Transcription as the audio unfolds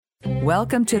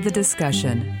Welcome to the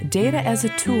discussion, Data as a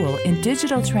Tool in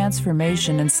Digital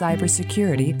Transformation and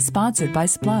Cybersecurity, sponsored by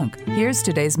Splunk. Here's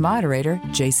today's moderator,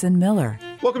 Jason Miller.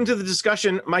 Welcome to the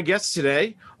discussion. My guests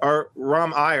today are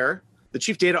Ram Iyer, the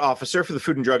Chief Data Officer for the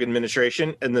Food and Drug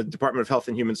Administration and the Department of Health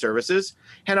and Human Services,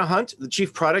 Hannah Hunt, the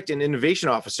Chief Product and Innovation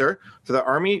Officer for the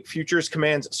Army Futures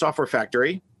Command's Software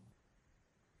Factory,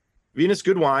 Venus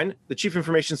Goodwine, the Chief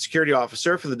Information Security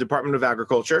Officer for the Department of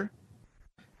Agriculture,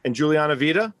 and Juliana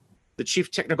Vida, the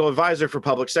Chief Technical Advisor for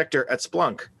Public Sector at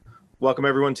Splunk. Welcome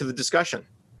everyone to the discussion.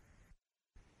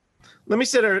 Let me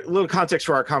set a little context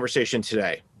for our conversation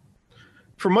today.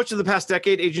 For much of the past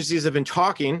decade, agencies have been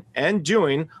talking and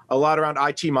doing a lot around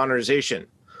IT modernization.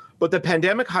 But the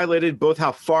pandemic highlighted both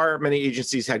how far many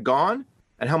agencies had gone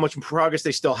and how much progress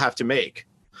they still have to make.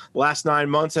 The last 9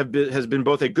 months has been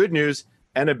both a good news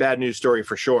and a bad news story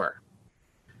for sure.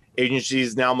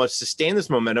 Agencies now must sustain this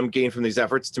momentum gained from these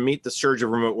efforts to meet the surge of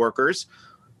remote workers.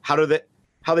 How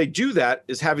they do that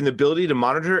is having the ability to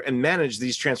monitor and manage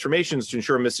these transformations to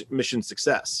ensure mission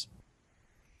success.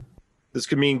 This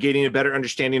could mean gaining a better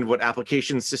understanding of what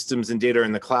applications, systems, and data are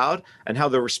in the cloud and how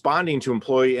they're responding to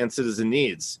employee and citizen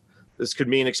needs. This could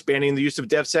mean expanding the use of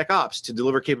DevSecOps to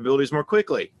deliver capabilities more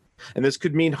quickly. And this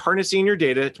could mean harnessing your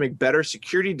data to make better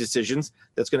security decisions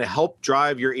that's going to help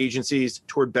drive your agencies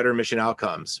toward better mission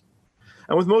outcomes.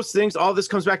 And with most things, all this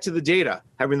comes back to the data,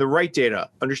 having the right data,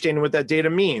 understanding what that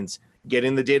data means,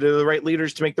 getting the data to the right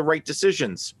leaders to make the right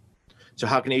decisions. So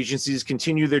how can agencies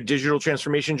continue their digital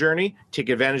transformation journey, take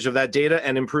advantage of that data,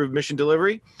 and improve mission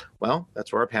delivery? Well,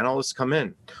 that's where our panelists come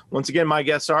in. Once again, my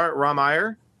guests are Ram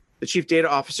Iyer, the Chief Data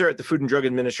Officer at the Food and Drug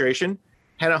Administration,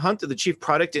 Hannah Hunt, the Chief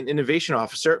Product and Innovation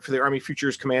Officer for the Army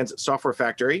Futures Command's Software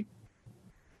Factory,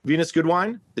 Venus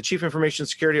Goodwine, the Chief Information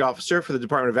Security Officer for the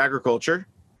Department of Agriculture,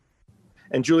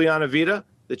 and Juliana Vida,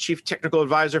 the Chief Technical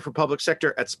Advisor for Public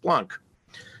Sector at Splunk.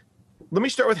 Let me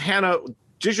start with Hannah.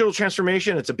 Digital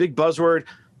transformation, it's a big buzzword.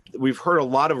 We've heard a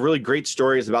lot of really great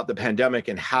stories about the pandemic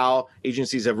and how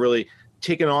agencies have really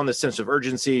taken on this sense of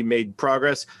urgency, made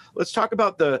progress. Let's talk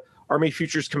about the Army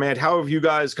Futures Command. How have you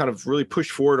guys kind of really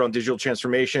pushed forward on digital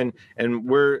transformation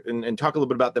and talk a little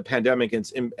bit about the pandemic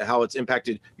and how it's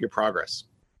impacted your progress?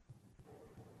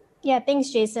 Yeah, thanks,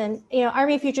 Jason.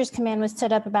 Army Futures Command was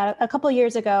set up about a couple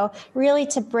years ago, really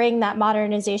to bring that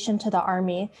modernization to the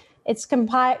Army. It's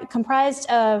comprised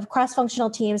of cross-functional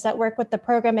teams that work with the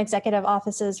program executive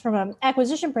offices from an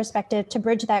acquisition perspective to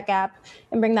bridge that gap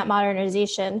and bring that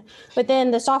modernization.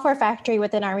 Within the software factory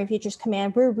within Army Futures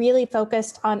Command, we're really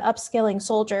focused on upskilling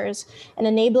soldiers and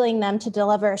enabling them to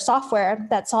deliver software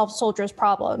that solves soldiers'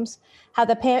 problems. How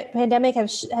the pandemic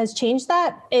has changed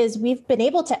that is we've been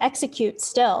able to execute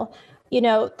still.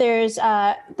 There's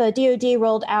the DoD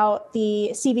rolled out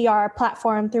the CVR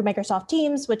platform through Microsoft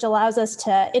Teams, which allows us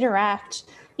to interact,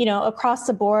 across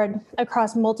the board,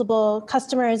 across multiple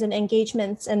customers and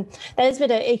engagements. And that has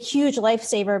been a huge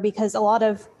lifesaver because a lot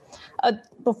of,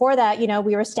 before that,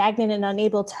 we were stagnant and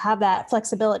unable to have that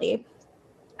flexibility.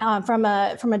 From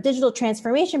a digital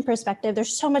transformation perspective,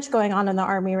 there's so much going on in the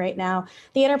Army right now.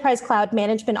 The Enterprise Cloud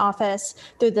Management Office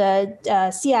through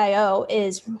the CIO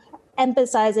is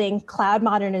emphasizing cloud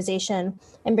modernization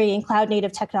and bringing cloud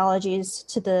native technologies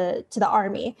to the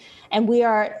Army. And we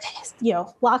are,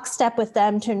 lockstep with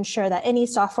them to ensure that any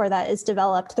software that is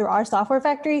developed through our software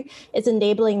factory is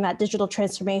enabling that digital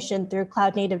transformation through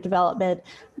cloud native development,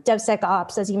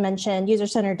 DevSecOps, as you mentioned,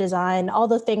 user-centered design, all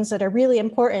the things that are really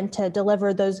important to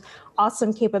deliver those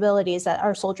awesome capabilities that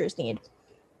our soldiers need.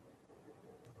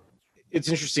 It's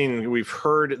interesting. We've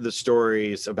heard the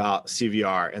stories about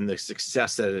CVR and the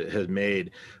success that it has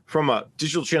made. From a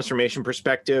digital transformation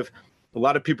perspective, a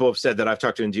lot of people have said that I've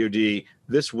talked to in DoD,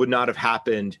 this would not have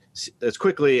happened as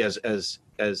quickly, as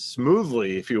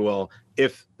smoothly, if you will,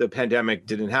 if the pandemic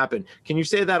didn't happen. Can you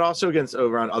say that also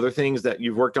around other things that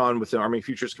you've worked on with the Army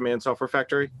Futures Command Software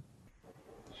Factory?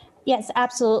 Yes,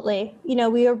 absolutely.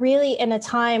 We are really in a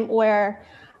time where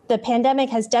the pandemic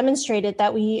has demonstrated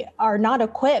that we are not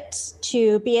equipped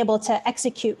to be able to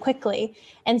execute quickly.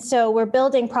 And so we're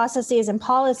building processes and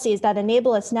policies that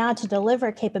enable us now to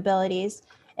deliver capabilities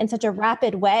in such a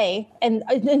rapid way and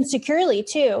securely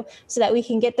too, so that we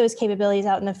can get those capabilities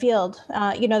out in the field.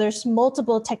 There's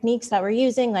multiple techniques that we're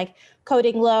using, like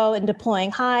coding low and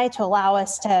deploying high, to allow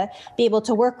us to be able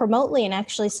to work remotely and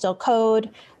actually still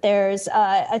code. There's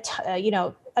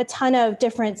a ton of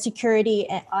different security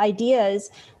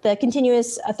ideas. The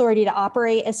continuous authority to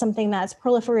operate is something that's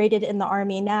proliferated in the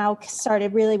Army now,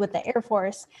 started really with the Air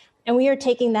Force. And we are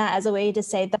taking that as a way to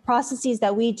say the processes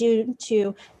that we do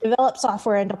to develop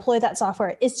software and deploy that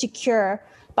software is secure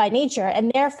by nature.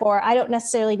 And therefore, I don't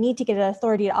necessarily need to get an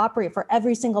authority to operate for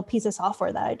every single piece of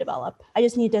software that I develop. I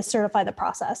just need to certify the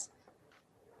process.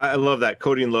 I love that,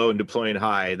 coding low and deploying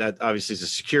high. That obviously is a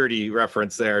security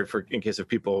reference there for in case if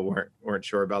people weren't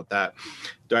sure about that.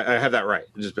 Do I have that right?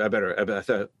 I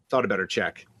thought I better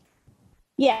check.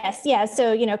 Yes, yeah.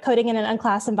 So, coding in an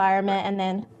unclassed environment and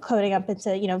then coding up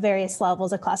into, various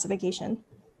levels of classification.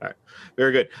 All right,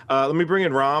 very good. Let me bring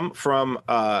in Ram from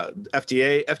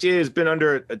FDA. FDA has been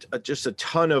under just a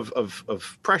ton of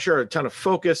pressure, a ton of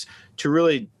focus to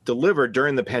really deliver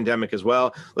during the pandemic as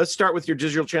well. Let's start with your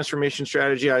digital transformation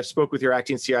strategy. I spoke with your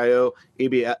acting CIO,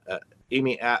 Amy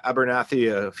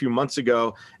Abernathy, a few months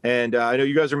ago, and I know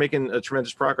you guys are making a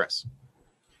tremendous progress.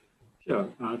 Sure.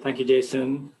 Thank you,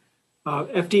 Jason.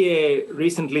 FDA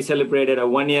recently celebrated a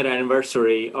one-year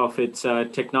anniversary of its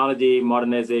technology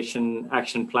modernization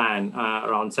action plan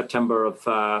around September of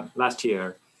last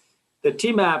year. The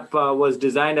TMAP was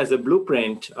designed as a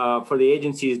blueprint for the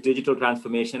agency's digital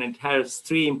transformation. It has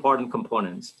three important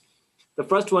components. The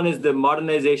first one is the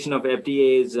modernization of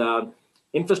FDA's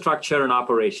infrastructure and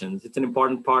operations. It's an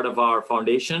important part of our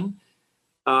foundation.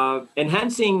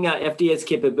 Enhancing FDA's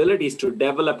capabilities to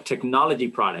develop technology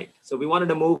product. So we wanted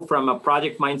to move from a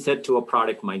project mindset to a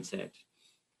product mindset.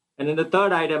 And then the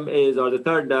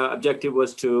third objective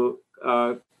was to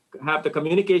have the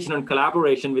communication and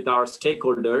collaboration with our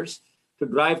stakeholders to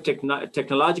drive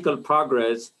technological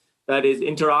progress that is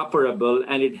interoperable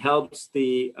and it helps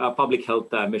the public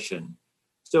health mission.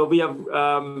 So we have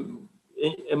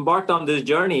embarked on this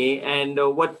journey, and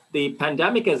what the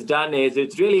pandemic has done is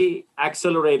it's really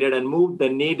accelerated and moved the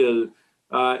needle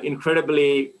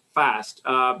incredibly fast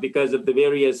because of the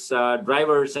various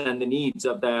drivers and the needs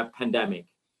of the pandemic.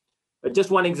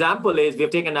 Just one example is we've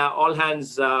taken an all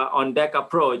hands on deck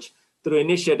approach through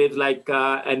initiatives like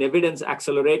an evidence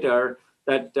accelerator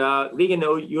that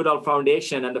Reagan-Udall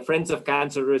Foundation and the Friends of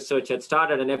Cancer Research had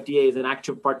started, and FDA is an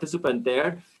active participant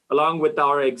there, along with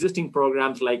our existing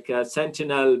programs like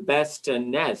Sentinel, BEST,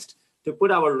 and NEST, to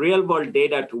put our real-world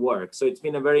data to work. So it's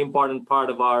been a very important part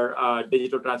of our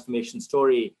digital transformation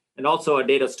story and also a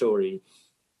data story.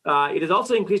 It has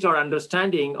also increased our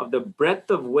understanding of the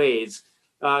breadth of ways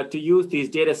to use these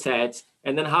data sets,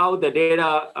 and then how the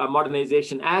data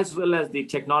modernization as well as the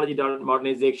technology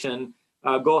modernization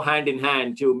go hand in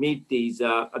hand to meet these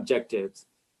objectives.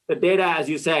 The data, as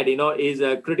you said, is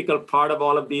a critical part of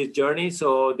all of these journeys.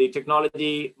 So the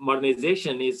technology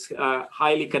modernization is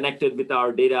highly connected with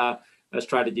our data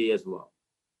strategy as well.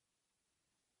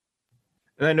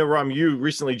 And I know, Ram, you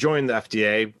recently joined the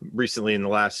FDA recently in the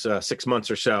last 6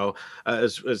 months or so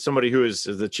as somebody who is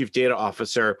the chief data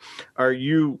officer.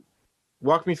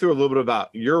 Walk me through a little bit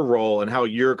about your role and how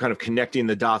you're kind of connecting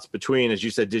the dots between, as you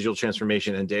said, digital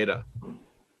transformation and data.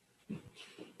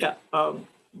 Yeah.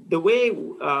 The way,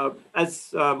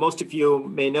 as most of you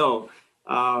may know,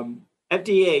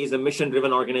 FDA is a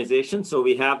mission-driven organization. So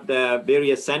we have the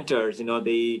various centers,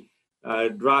 the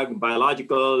drug,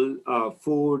 biological,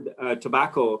 food,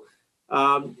 tobacco.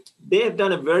 They have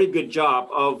done a very good job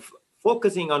of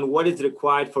focusing on what is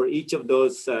required for each of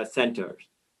those centers.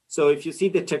 So if you see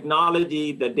the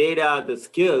technology, the data, the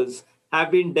skills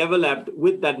have been developed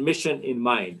with that mission in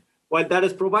mind. While that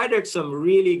has provided some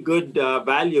really good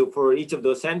value for each of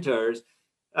those centers,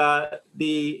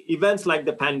 the events like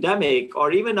the pandemic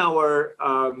or even our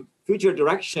future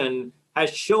direction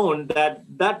has shown that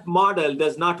that model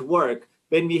does not work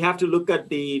when we have to look at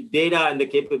the data and the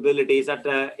capabilities at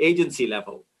the agency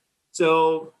level.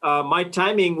 So my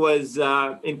timing was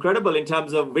incredible in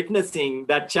terms of witnessing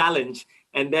that challenge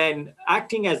and then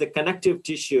acting as a connective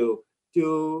tissue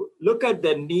to look at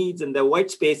the needs and the white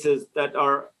spaces that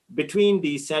are between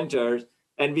these centers,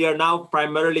 and we are now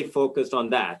primarily focused on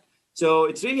that. So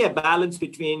it's really a balance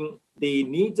between the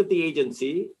needs of the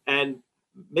agency and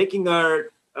making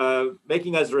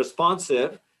us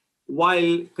responsive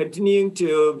while continuing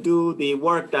to do the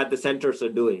work that the centers are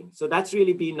doing. So that's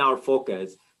really been our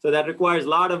focus. So that requires a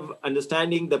lot of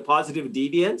understanding the positive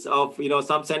deviance of,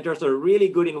 some centers are really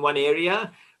good in one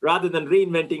area rather than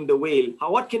reinventing the wheel.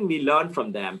 What can we learn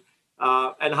from them?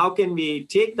 And how can we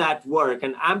take that work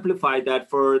and amplify that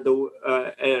for the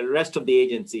rest of the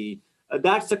agency?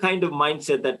 That's the kind of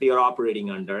mindset that we are operating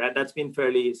under, and that's been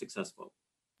fairly successful.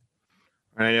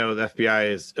 I know the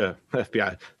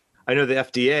FBI. I know the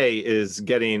FDA is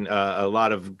getting a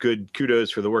lot of good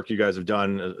kudos for the work you guys have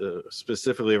done,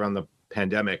 specifically around the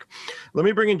pandemic. Let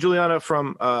me bring in Juliana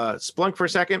from Splunk for a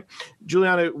second.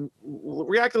 Juliana,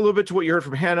 react a little bit to what you heard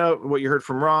from Hannah, what you heard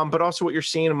from Ram, but also what you're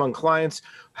seeing among clients.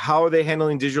 How are they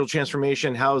handling digital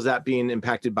transformation? How is that being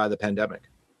impacted by the pandemic?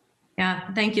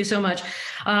 Yeah, thank you so much.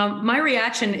 My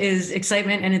reaction is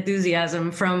excitement and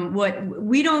enthusiasm from what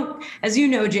we don't, as you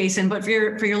know, Jason, but for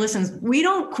your listeners, we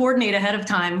don't coordinate ahead of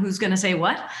time who's going to say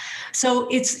what. So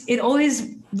it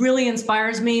always really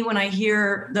inspires me when I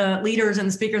hear the leaders and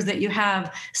the speakers that you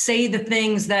have say the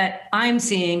things that I'm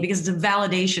seeing, because it's a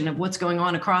validation of what's going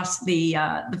on across the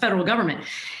federal government.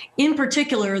 In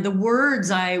particular, the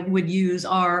words I would use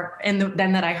are, and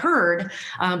then that I heard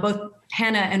both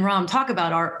Hannah and Ram talk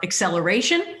about, are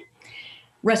acceleration,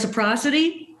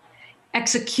 reciprocity,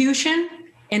 execution,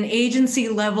 and agency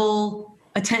level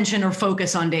attention or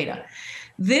focus on data.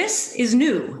 This is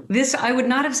new. I would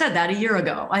not have said that a year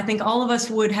ago. I think all of us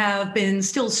would have been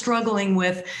still struggling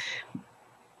with,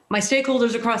 my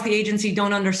stakeholders across the agency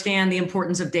don't understand the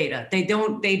importance of data. They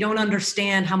don't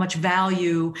understand how much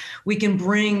value we can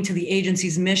bring to the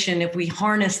agency's mission if we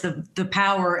harness the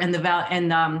power and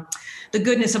the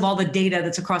goodness of all the data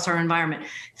that's across our environment.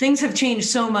 Things have changed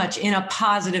so much in a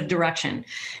positive direction.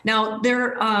 Now,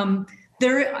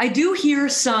 I do hear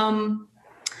some,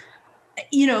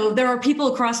 there are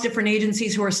people across different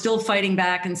agencies who are still fighting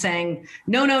back and saying,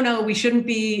 no, we shouldn't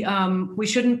be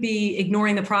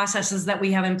ignoring the processes that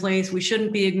we have in place. We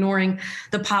shouldn't be ignoring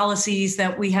the policies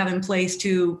that we have in place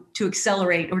to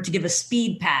accelerate or to give a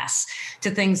speed pass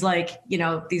to things like,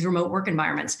 these remote work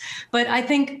environments. But I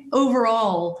think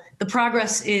overall, the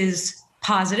progress is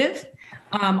positive.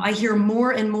 I hear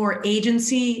more and more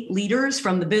agency leaders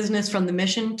from the business, from the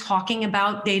mission, talking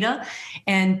about data,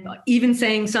 and even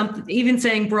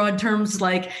saying broad terms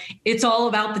like it's all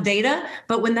about the data.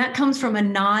 But when that comes from a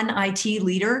non-IT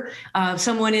leader,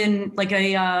 someone in like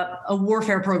a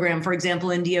warfare program, for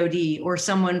example, in DoD, or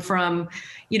someone from,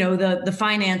 the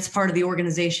finance part of the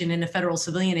organization in a federal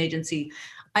civilian agency,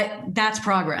 that's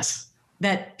progress.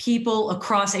 That people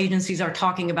across agencies are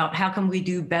talking about how can we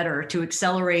do better to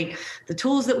accelerate the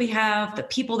tools that we have, the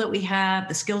people that we have,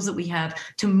 the skills that we have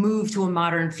to move to a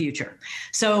modern future.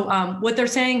 So what they're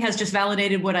saying has just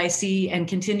validated what I see and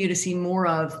continue to see more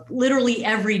of literally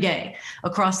every day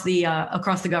across the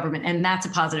government, and that's a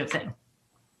positive thing.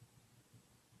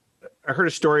 I heard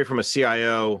a story from a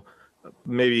CIO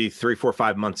maybe 3, 4,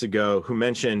 5 months ago who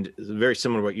mentioned very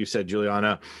similar to what you said,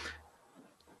 Juliana.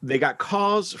 They got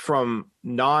calls from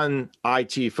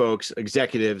non-IT folks,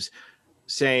 executives,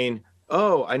 saying,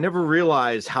 oh, I never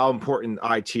realized how important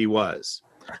IT was.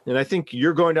 And I think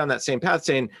you're going down that same path,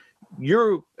 saying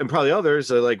you and probably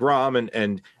others like Ram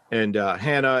and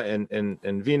Hannah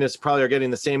and Venus probably are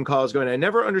getting the same calls going, I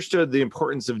never understood the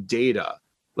importance of data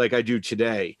like I do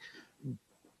today.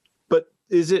 But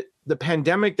is it the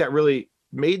pandemic that really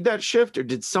made that shift, or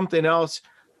did something else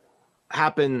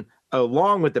happen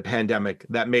along with the pandemic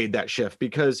that made that shift?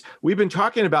 Because we've been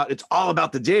talking about it's all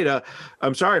about the data,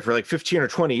 for like 15 or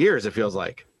 20 years, it feels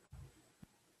like.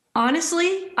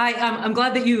 Honestly, I'm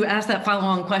glad that you asked that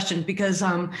follow-on question, because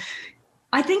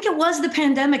I think it was the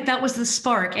pandemic that was the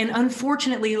spark. And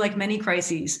unfortunately, like many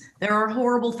crises, there are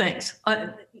horrible things.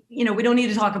 We don't need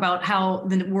to talk about how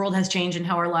the world has changed and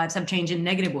how our lives have changed in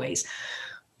negative ways.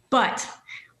 But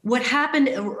what happened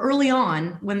early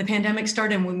on when the pandemic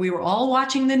started, when we were all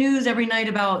watching the news every night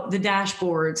about the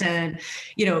dashboards and,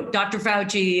 Dr.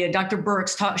 Fauci and Dr.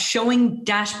 Birx showing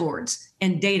dashboards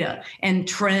and data and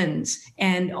trends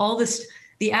and all this,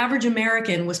 the average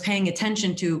American was paying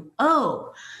attention to,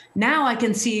 now I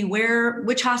can see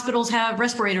which hospitals have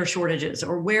respirator shortages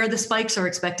or where the spikes are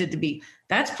expected to be.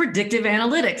 That's predictive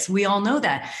analytics. We all know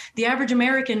that. The average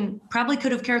American probably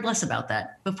could have cared less about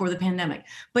that before the pandemic,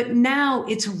 but now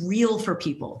it's real for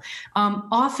people.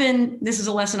 Often, this is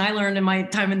a lesson I learned in my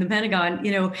time in the Pentagon,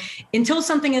 until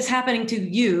something is happening to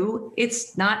you,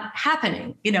 it's not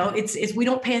happening. It's we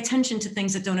don't pay attention to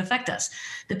things that don't affect us.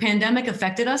 The pandemic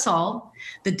affected us all.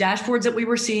 The dashboards that we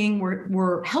were seeing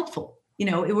were helpful.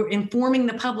 It were informing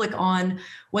the public on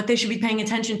what they should be paying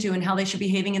attention to and how they should be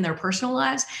behaving in their personal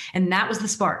lives. And that was the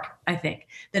spark, I think,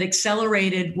 that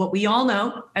accelerated what we all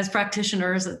know as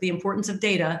practitioners, the importance of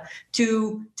data,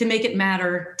 to make it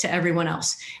matter to everyone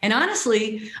else. And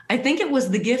honestly, I think it was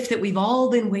the gift that we've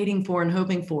all been waiting for and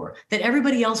hoping for, that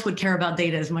everybody else would care about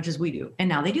data as much as we do. And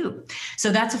now they do.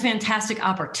 So that's a fantastic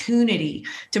opportunity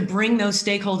to bring those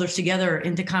stakeholders together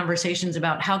into conversations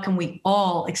about how can we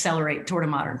all accelerate toward a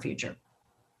modern future.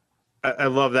 I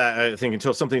love that. I think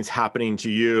until something's happening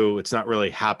to you, it's not really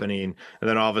happening. And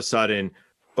then all of a sudden,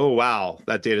 oh, wow,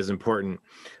 that data is important.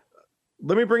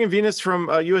 Let me bring in Venus from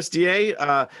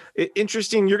USDA.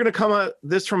 Interesting. You're going to come at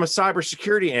this from a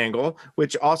cybersecurity angle,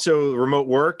 which also remote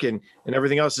work and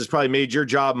everything else has probably made your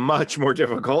job much more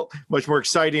difficult, much more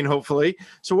exciting, hopefully.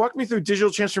 So walk me through digital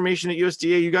transformation at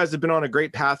USDA. You guys have been on a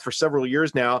great path for several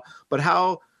years now, but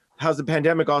how how's the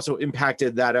pandemic also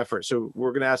impacted that effort? So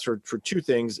we're going to ask for two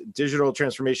things: digital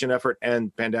transformation effort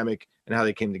and pandemic, and how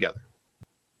they came together.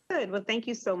 Good. Well, thank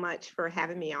you so much for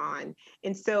having me on.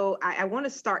 And so I want to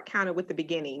start kind of with the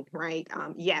beginning, right?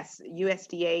 Yes,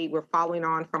 USDA, we're following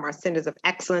on from our centers of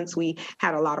excellence. We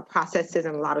had a lot of processes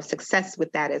and a lot of success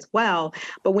with that as well.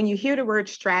 But when you hear the word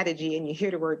strategy and you hear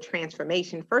the word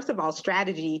transformation, first of all,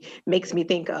 strategy makes me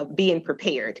think of being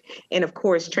prepared. And of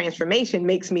course, transformation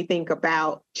makes me think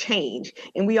about change.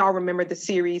 And we all remember the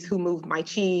series, Who Moved My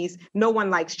Cheese? No one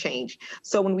likes change.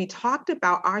 So when we talked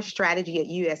about our strategy at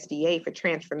USDA for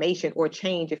transformation, or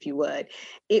change, if you would,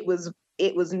 it was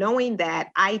knowing that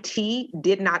IT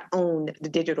did not own the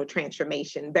digital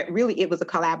transformation, but really it was a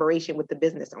collaboration with the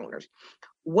business owners.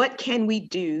 What can we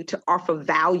do to offer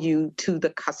value to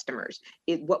the customers?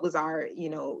 What was our,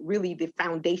 really the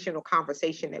foundational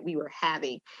conversation that we were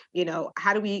having?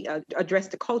 How do we address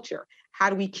the culture? How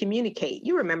do we communicate?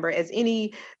 You remember, as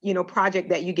any, project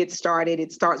that you get started,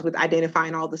 it starts with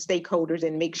identifying all the stakeholders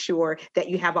and make sure that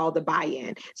you have all the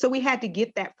buy-in. So we had to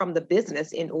get that from the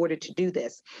business in order to do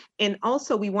this. And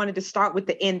also we wanted to start with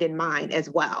the end in mind as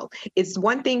well. It's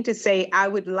one thing to say, I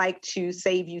would like to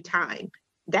save you time.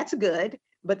 That's good,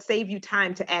 but save you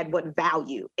time to add what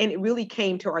value. And it really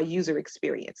came to our user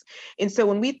experience. And so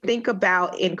when we think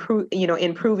about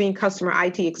improving customer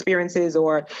IT experiences,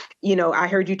 or, I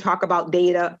heard you talk about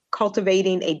data,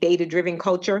 cultivating a data-driven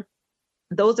culture.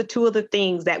 Those are two of the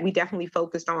things that we definitely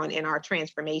focused on in our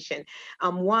transformation.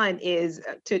 One is,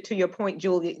 to your point,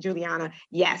 Juliana,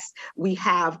 yes, we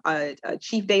have a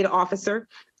chief data officer.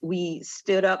 We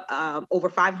stood up over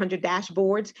 500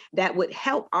 dashboards that would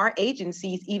help our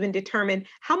agencies even determine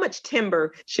how much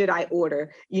timber should I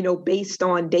order, based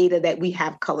on data that we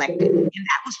have collected. And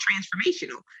that was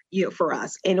transformational, for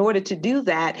us. In order to do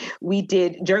that, we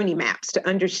did journey maps to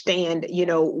understand,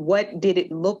 what did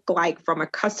it look like from a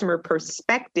customer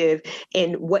perspective,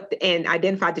 and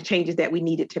identify the changes that we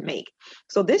needed to make.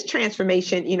 So this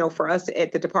transformation, for us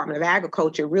at the Department of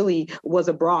Agriculture really was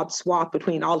a broad swath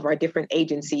between all of our different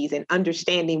agencies, and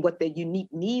understanding what the unique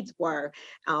needs were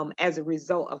as a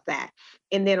result of that.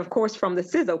 And then, of course, from the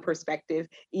CISO perspective,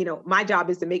 my job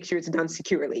is to make sure it's done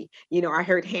securely. I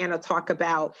heard Hannah talk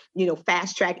about,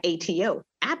 fast track ATO.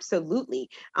 Absolutely,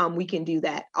 we can do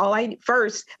that.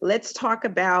 First, let's talk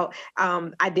about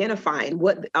identifying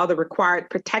what are the required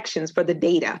protections for the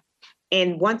data.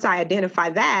 And once I identify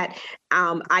that,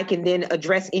 I can then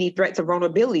address any threats or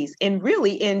vulnerabilities. And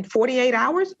really, in 48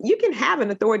 hours, you can have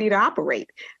an authority to operate,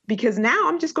 because now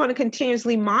I'm just going to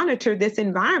continuously monitor this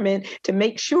environment to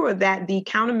make sure that the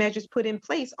countermeasures put in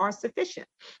place are sufficient.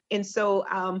 And so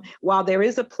while there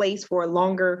is a place for a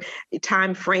longer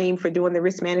time frame for doing the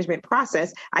risk management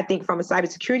process, I think from a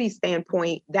cybersecurity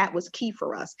standpoint, that was key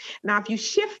for us. Now, if you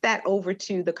shift that over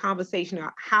to the conversation of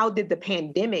how did the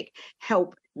pandemic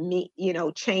help me,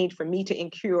 change for me to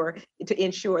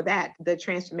ensure that the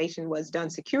transformation was done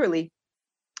securely.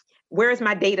 Where is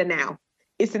my data now?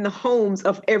 It's in the homes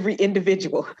of every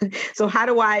individual. So how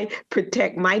do I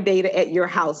protect my data at your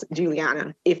house,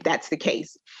 Juliana, if that's the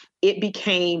case? It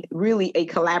became really a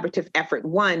collaborative effort.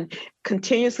 One,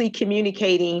 continuously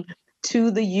communicating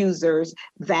to the users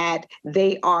that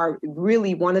they are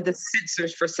really one of the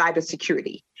sensors for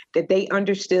cybersecurity, that they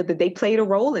understood that they played a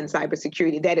role in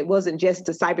cybersecurity, that it wasn't just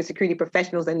the cybersecurity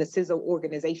professionals and the CISO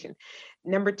organization.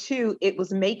 Number two, it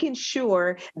was making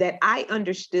sure that I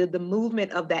understood the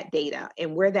movement of that data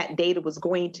and where that data was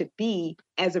going to be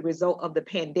as a result of the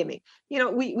pandemic.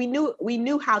 We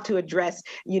knew how to address,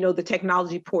 the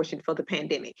technology portion for the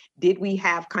pandemic. Did we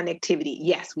have connectivity?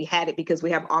 Yes, we had it because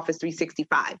we have Office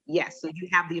 365. Yes, so you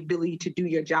have the ability to do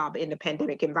your job in the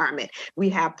pandemic environment. We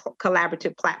have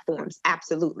collaborative platforms,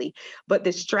 absolutely. But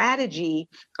the strategy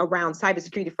around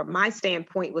cybersecurity, from my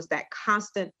standpoint, was that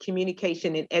constant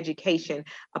communication and education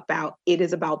about it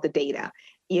is about the data,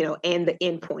 and the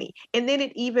endpoint. And then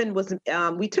it even was,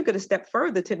 we took it a step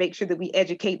further to make sure that we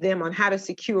educate them on how to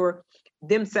secure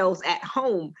themselves at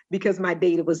home, because my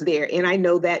data was there. And I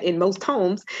know that in most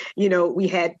homes, we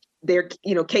had their,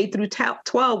 K through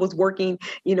 12 was working,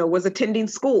 was attending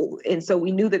school. And so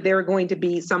we knew that there were going to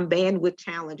be some bandwidth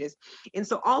challenges. And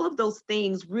so all of those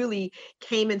things really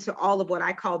came into all of what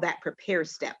I call that prepare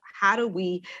step. How do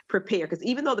we prepare? Because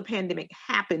even though the pandemic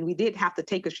happened, we did have to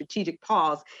take a strategic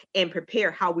pause and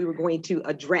prepare how we were going to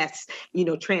address,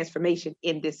 transformation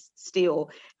in this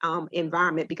still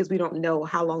environment, because we don't know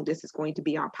how long this is going to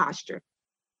be our posture.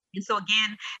 And so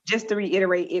again, just to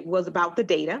reiterate, it was about the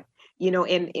data.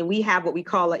 and we have what we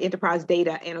call an enterprise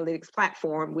data analytics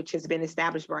platform, which has been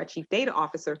established by our chief data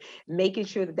officer, making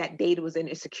sure that that data was in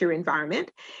a secure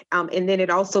environment. And then it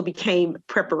also became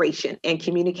preparation and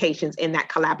communications in that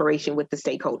collaboration with the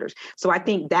stakeholders. So I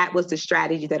think that was the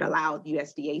strategy that allowed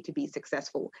USDA to be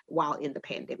successful while in the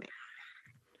pandemic.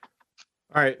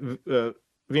 All right,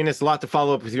 Venus, a lot to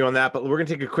follow up with you on that, but we're going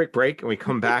to take a quick break and we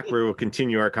come back where we'll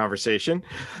continue our conversation.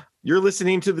 You're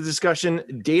listening to the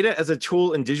discussion, Data as a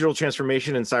Tool in Digital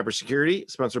Transformation and Cybersecurity,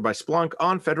 sponsored by Splunk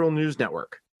on Federal News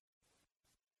Network.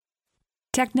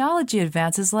 Technology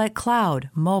advances like cloud,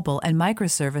 mobile, and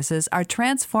microservices are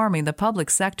transforming the public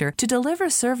sector to deliver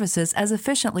services as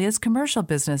efficiently as commercial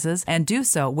businesses and do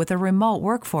so with a remote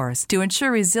workforce. To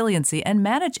ensure resiliency and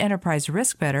manage enterprise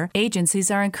risk better,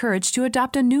 agencies are encouraged to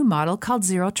adopt a new model called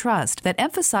Zero Trust that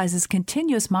emphasizes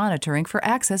continuous monitoring for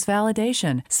access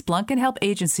validation. Splunk can help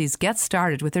agencies get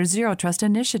started with their Zero Trust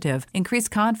initiative, increase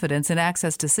confidence in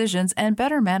access decisions, and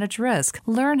better manage risk.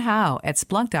 Learn how at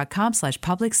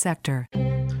splunk.com/public sector.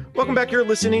 Welcome back. You're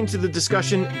listening to the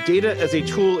discussion, Data as a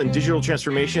Tool in Digital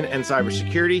Transformation and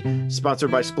Cybersecurity,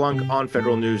 sponsored by Splunk on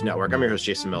Federal News Network. I'm your host,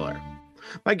 Jason Miller.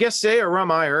 My guests today are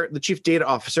Ram Iyer, the Chief Data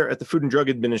Officer at the Food and Drug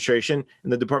Administration in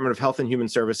the Department of Health and Human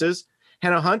Services,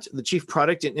 Hannah Hunt, the Chief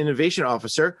Product and Innovation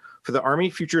Officer for the Army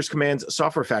Futures Command's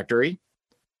Software Factory,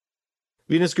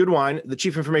 Venus Goodwine, the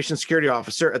Chief Information Security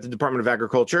Officer at the Department of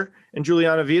Agriculture, and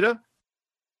Juliana Vida,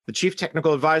 the Chief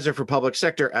Technical Advisor for Public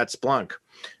Sector at Splunk.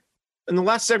 In the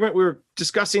last segment, we were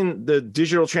discussing the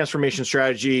digital transformation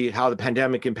strategy, how the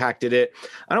pandemic impacted it.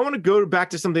 And I want to go back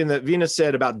to something that Venus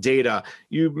said about data.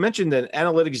 You mentioned an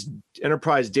analytics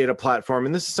enterprise data platform,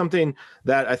 and this is something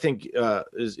that I think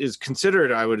is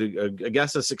considered, I would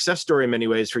guess, a success story in many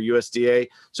ways for USDA.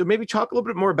 So maybe talk a little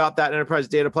bit more about that enterprise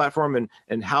data platform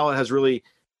and how it has really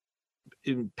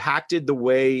impacted the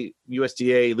way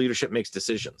USDA leadership makes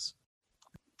decisions.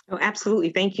 Oh,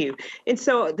 absolutely. Thank you. And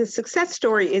so the success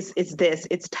story is this.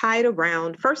 It's tied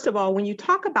around, first of all, when you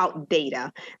talk about data,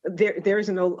 there's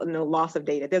no loss of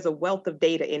data. There's a wealth of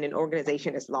data in an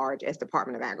organization as large as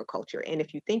Department of Agriculture. And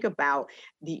if you think about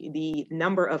the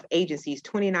number of agencies,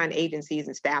 29 agencies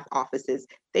and staff offices,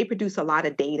 they produce a lot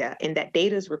of data. And that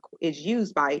data is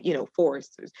used by,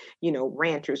 foresters,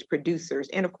 ranchers, producers,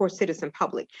 and of course, citizen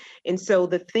public. And so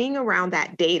the thing around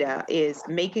that data is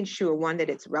making sure, one, that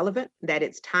it's relevant, that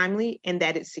it's timely, and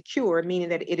that it's secure, meaning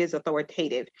that it is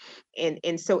authoritative.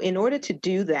 And so in order to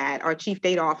do that, our chief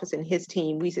data officer and his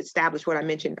team, we established what I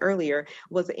mentioned earlier,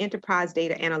 was the Enterprise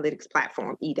Data Analytics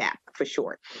Platform, EDAP for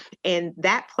short. And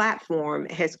that platform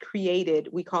has created,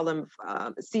 we call them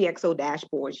CXO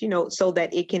dashboards, so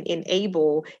that it can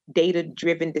enable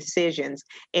data-driven decisions.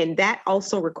 And that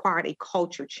also required a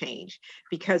culture change,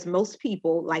 because most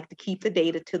people like to keep the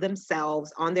data to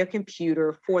themselves on their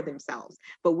computer for themselves.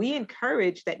 But we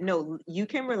encourage that, no, you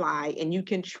can rely and you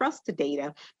can trust the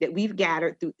data that we've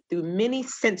gathered through many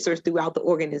sensors throughout the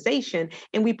organization,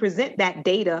 and we present that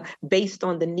data based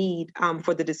on the need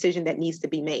for the decision that needs to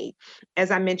be made.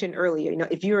 As I mentioned earlier,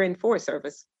 if you're in Forest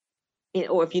Service,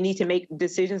 or if you need to make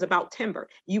decisions about timber,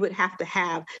 you would have to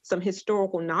have some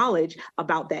historical knowledge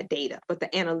about that data. But the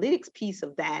analytics piece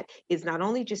of that is not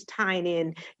only just tying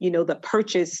in, the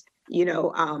purchase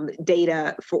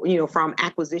data for, from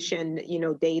acquisition,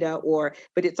 data,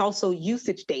 but it's also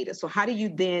usage data. So how do you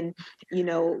then,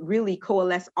 really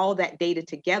coalesce all that data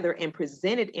together and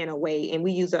present it in a way? And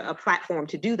we use a platform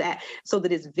to do that so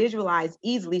that it's visualized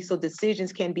easily so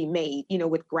decisions can be made,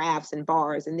 with graphs and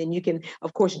bars. And then you can,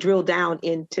 of course, drill down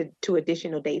into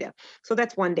additional data. So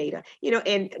that's one data,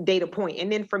 and data point. And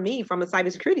then for me, from a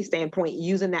cybersecurity standpoint,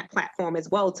 using that platform as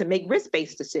well to make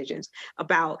risk-based decisions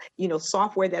about,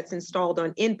 software that's installed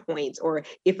on endpoints, or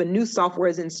if a new software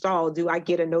is installed, do I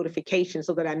get a notification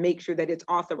so that I make sure that it's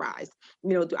authorized?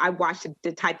 Do I watch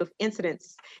the type of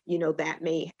incidents, that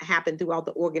may happen throughout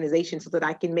the organization so that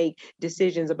I can make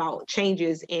decisions about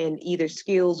changes in either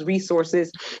skills,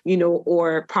 resources,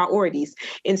 or priorities.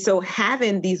 And so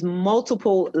having these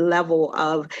multiple level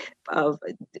of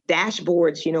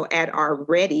dashboards, at our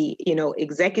ready,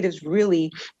 executives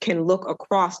really can look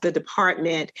across the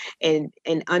department and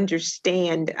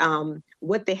understand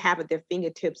what they have at their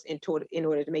fingertips in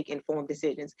order to make informed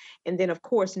decisions. And then, of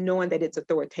course, knowing that it's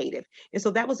authoritative. And so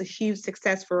that was a huge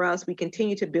success for us. We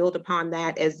continue to build upon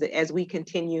that as we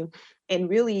continue, and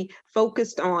really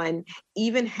focused on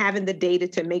even having the data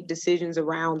to make decisions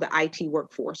around the IT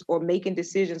workforce, or making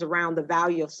decisions around the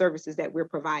value of services that we're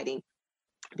providing.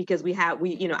 because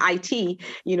IT,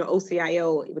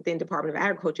 OCIO within Department of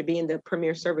Agriculture being the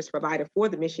premier service provider for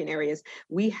the mission areas,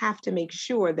 we have to make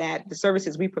sure that the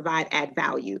services we provide add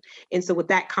value. And so with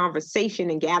that conversation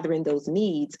and gathering those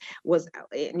needs was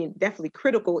definitely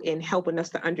critical in helping us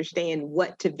to understand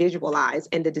what to visualize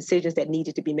and the decisions that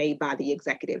needed to be made by the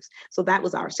executives. So that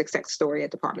was our success story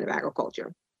at Department of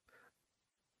Agriculture.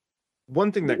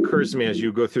 One thing that occurs to me as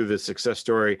you go through this success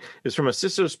story is from a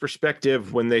CISO's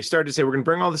perspective, when they start to say, we're going to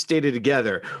bring all this data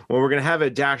together, when we're going to have a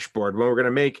dashboard, when we're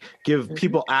going to give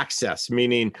people access,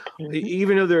 meaning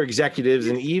even though they're executives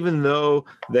and even though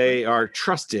they are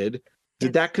trusted,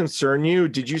 did that concern you?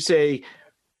 Did you say,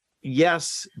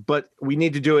 yes, but we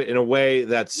need to do it in a way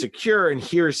that's secure, and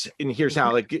here's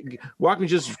how? Like, walk me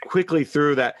just quickly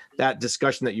through that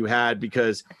discussion that you had,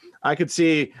 because I could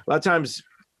see a lot of times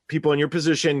people in your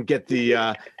position get the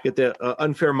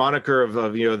unfair moniker of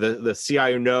the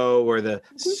CIO no, or the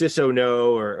CISO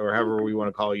no, or however we want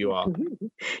to call you all.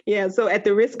 Yeah. So at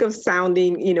the risk of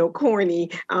sounding, corny,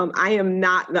 I am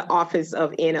not the office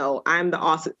of NO. I'm the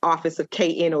office of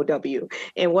KNOW.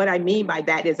 And what I mean by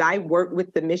that is I work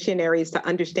with the missionaries to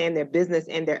understand their business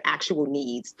and their actual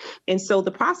needs. And so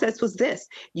the process was this: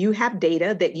 you have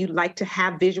data that you'd like to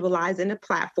have visualized in a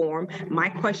platform.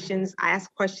 I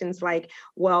ask questions like,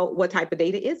 well, what type of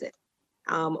data is it?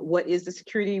 What is the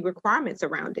security requirements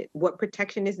around it? What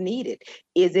protection is needed?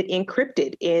 Is it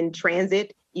encrypted in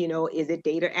transit? Is it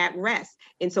data at rest?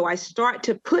 And so I start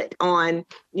to put on,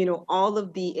 all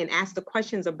of and ask the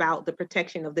questions about the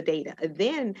protection of the data. And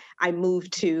then I move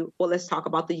to, well, let's talk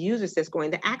about the users that's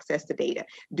going to access the data.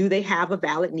 Do they have a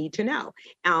valid need to know?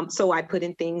 So I put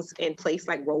in things in place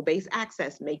like role-based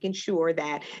access, making sure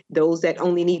that those that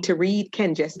only need to read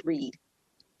can just read.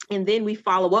 And then we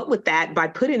follow up with that by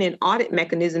putting in audit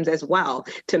mechanisms as well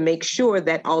to make sure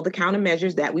that all the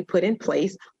countermeasures that we put in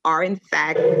place are in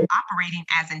fact operating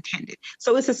as intended.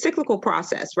 So it's a cyclical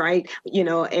process, right?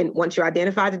 And once you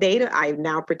identify the data, I've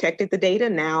now protected the data.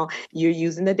 Now you're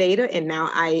using the data, and now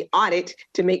I audit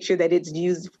to make sure that it's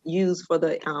used for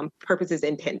the purposes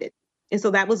intended. And so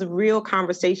that was a real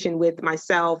conversation with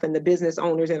myself and the business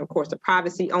owners, and of course the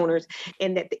privacy owners.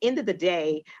 And at the end of the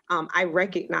day, I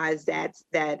recognize that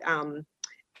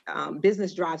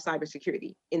business drives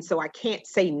cybersecurity. And so I can't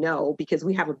say no, because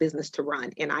we have a business to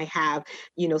run, and I have,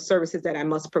 services that I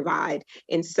must provide.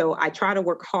 And so I try to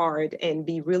work hard and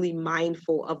be really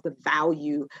mindful of the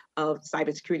value of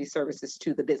cybersecurity services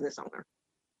to the business owner.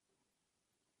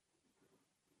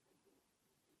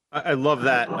 I love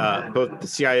that both the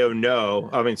CIO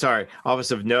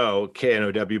Office of No,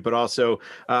 KNOW, but also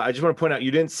I just want to point out, you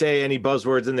didn't say any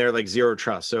buzzwords in there like zero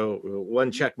trust. So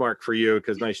one check mark for you,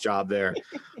 because nice job there.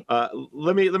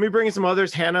 Let me bring in some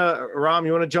others. Hannah, Ram,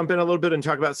 you want to jump in a little bit and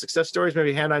talk about success stories?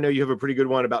 Maybe Hannah, I know you have a pretty good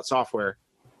one about software.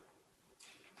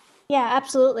 Yeah,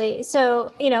 absolutely.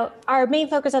 So, our main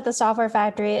focus at the Software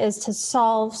Factory is to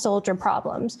solve soldier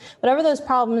problems. Whatever those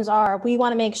problems are, we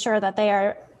want to make sure that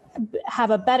they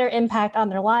have a better impact on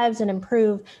their lives and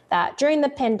improve that. During the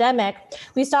pandemic,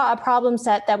 we saw a problem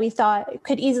set that we thought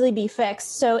could easily be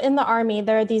fixed. So in the Army,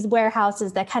 there are these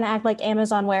warehouses that kind of act like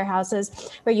Amazon warehouses,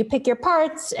 where you pick your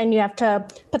parts and you have to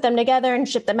put them together and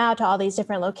ship them out to all these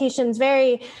different locations.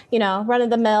 Very,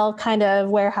 run-of-the-mill kind of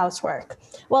warehouse work.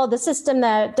 Well, the system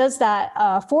that does that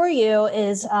for you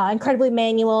is incredibly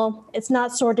manual. It's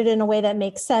not sorted in a way that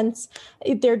makes sense.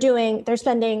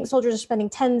 Soldiers are spending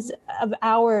tens of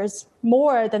hours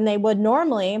more than they would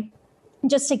normally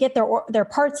just to get their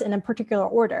parts in a particular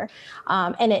order.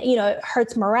 And it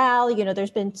hurts morale.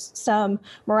 There's been some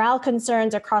morale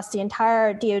concerns across the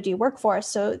entire DoD workforce.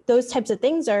 So those types of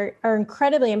things are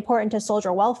incredibly important to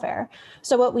soldier welfare.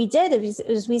 So what we did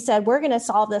is we said, we're going to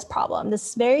solve this problem,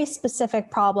 this very specific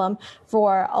problem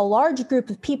for a large group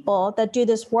of people that do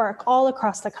this work all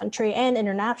across the country and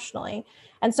internationally.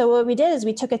 And so what we did is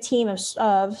we took a team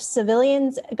of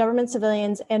civilians, government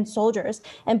civilians, and soldiers,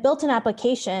 and built an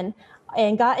application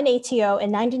and got an ATO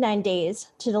in 99 days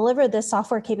to deliver this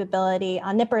software capability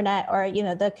on NIPRNet, or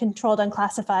the controlled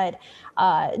unclassified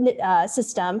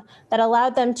system, that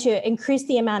allowed them to increase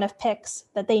the amount of picks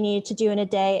that they needed to do in a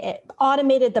day. It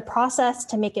automated the process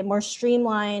to make it more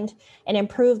streamlined and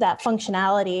improve that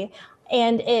functionality.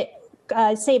 And it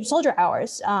saved soldier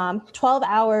hours, 12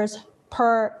 hours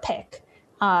per pick.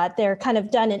 They're kind of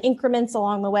done in increments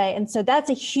along the way. And so that's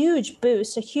a huge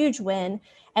boost, a huge win.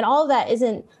 And all of that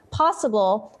isn't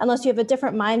possible unless you have a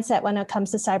different mindset when it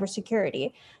comes to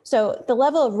cybersecurity. So the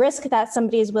level of risk that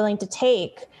somebody is willing to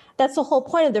take, that's the whole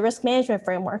point of the risk management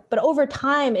framework. But over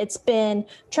time, it's been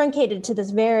truncated to this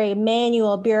very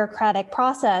manual, bureaucratic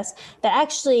process that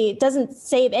actually doesn't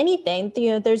save anything.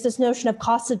 There's this notion of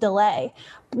cost of delay.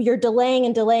 You're delaying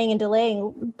and delaying and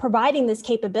delaying. Providing this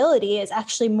capability is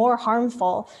actually more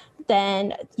harmful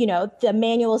than, the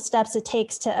manual steps it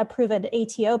takes to approve an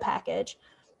ATO package.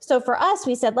 So for us,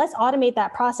 we said, let's automate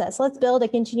that process. Let's build a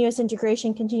continuous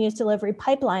integration, continuous delivery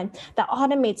pipeline that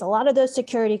automates a lot of those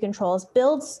security controls,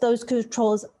 builds those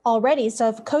controls already. So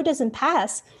if code doesn't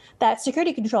pass that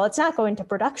security control, it's not going to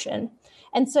production.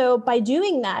 And so by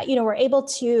doing that, we're able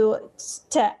to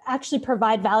actually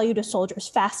provide value to soldiers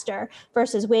faster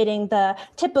versus waiting. The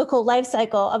typical life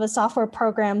cycle of a software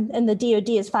program in the DoD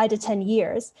is 5 to 10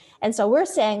 years. And so we're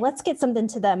saying, let's get something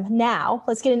to them now.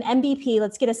 Let's get an MVP,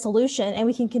 let's get a solution, and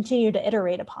we can continue to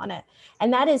iterate upon it.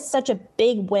 And that is such a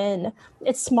big win.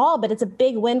 It's small, but it's a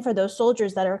big win for those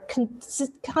soldiers that are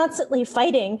constantly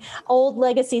fighting old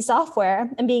legacy software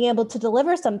and being able to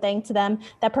deliver something to them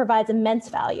that provides immense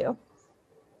value.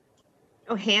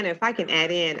 Oh, Hannah, if I can add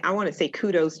in, I want to say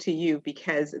kudos to you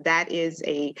because that is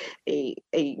a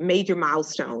major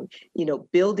milestone,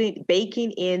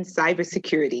 baking in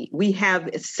cybersecurity. We have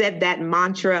said that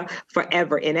mantra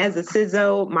forever. And as a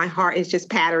CISO, my heart is just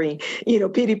pattering,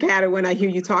 pity patter when I hear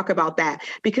you talk about that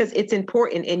because it's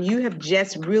important. And you have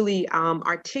just really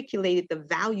articulated the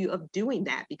value of doing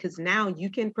that because now you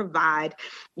can provide,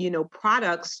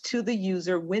 products to the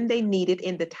user when they need it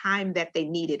in the time that they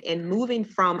need it and moving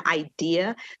from idea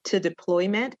to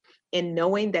deployment and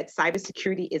knowing that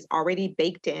cybersecurity is already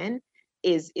baked in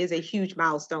is a huge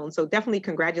milestone. So definitely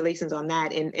congratulations on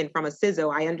that. And from a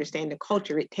CISO, I understand the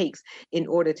culture it takes in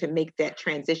order to make that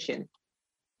transition.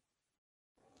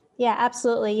 Yeah,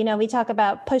 absolutely. We talk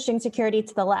about pushing security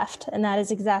to the left, and that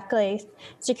is exactly,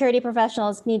 security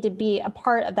professionals need to be a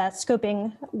part of that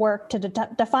scoping work to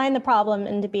define the problem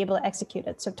and to be able to execute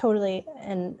it. So totally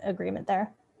in agreement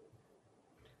there.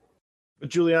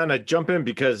 Juliana, jump in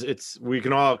because we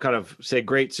can all kind of say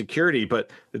great security, but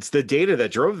it's the data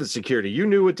that drove the security. You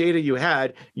knew what data you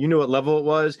had, you knew what level it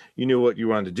was, you knew what you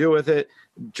wanted to do with it.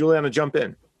 Juliana, jump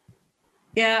in.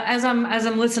 Yeah, as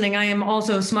I'm listening, I am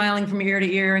also smiling from ear to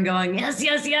ear and going, yes,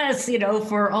 yes, yes,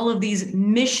 for all of these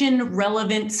mission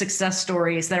relevant success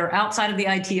stories that are outside of the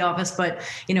IT office, but,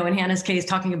 in Hannah's case,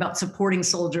 talking about supporting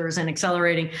soldiers and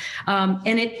accelerating.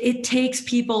 And it takes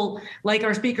people like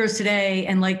our speakers today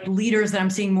and like leaders that I'm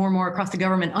seeing more and more across the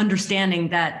government understanding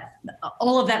that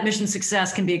all of that mission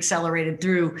success can be accelerated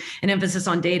through an emphasis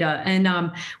on data.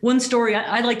 And one story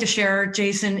I'd like to share,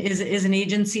 Jason, is an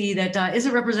agency that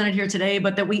isn't represented here today,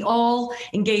 but that we all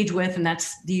engage with, and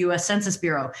that's the U.S. Census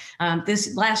Bureau.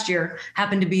 This last year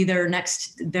happened to be their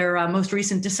most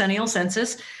recent decennial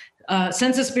census.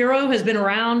 Census Bureau has been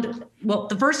around. Well,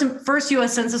 the first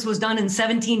U.S. Census was done in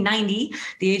 1790.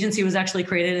 The agency was actually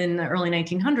created in the early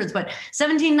 1900s, but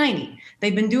 1790.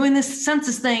 They've been doing this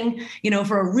census thing,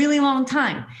 for a really long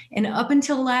time. And up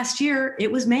until last year,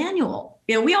 it was manual.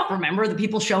 We all remember the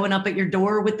people showing up at your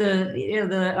door with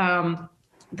the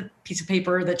piece of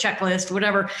paper, the checklist,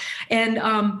 whatever. And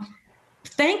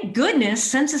thank goodness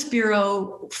Census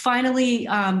Bureau finally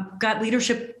got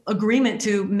leadership agreement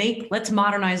to let's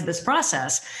modernize this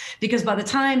process, because by the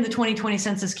time the 2020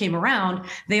 census came around,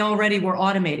 they already were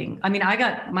automating. I mean, I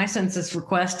got my census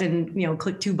request and,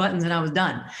 click 2 buttons and I was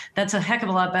done. That's a heck of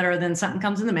a lot better than something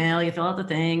comes in the mail, you fill out the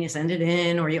thing, you send it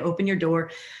in, or you open your door.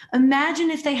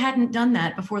 Imagine if they hadn't done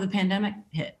that before the pandemic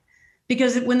hit.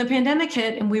 Because when the pandemic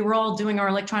hit and we were all doing our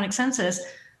electronic census,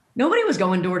 nobody was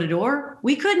going door to door.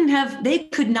 They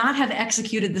could not have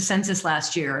executed the census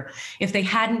last year if they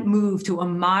hadn't moved to a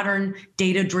modern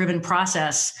data-driven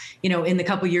process, in the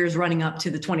couple years running up to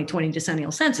the 2020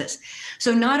 decennial census.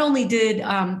 So not only did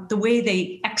the way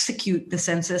they execute the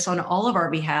census on all of our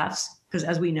behalves, because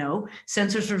as we know,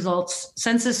 census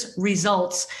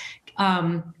results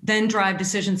then drive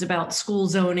decisions about school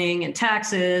zoning and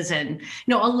taxes and,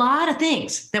 a lot of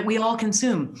things that we all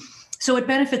consume. So it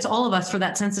benefits all of us for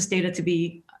that census data to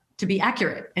be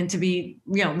accurate and to be,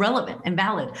 relevant and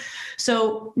valid.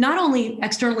 So not only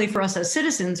externally for us as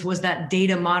citizens was that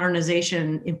data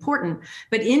modernization important,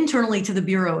 but internally to the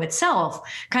Bureau itself,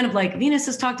 kind of like Venus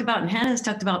has talked about and Hannah has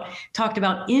talked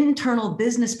about internal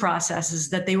business processes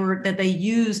that they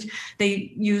used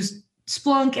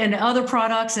Splunk and other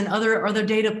products and other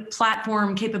data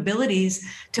platform capabilities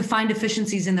to find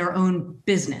efficiencies in their own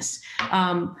business.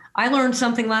 I learned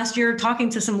something last year talking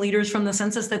to some leaders from the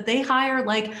census that they hire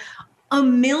like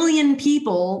 1 million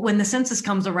people when the census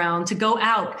comes around to go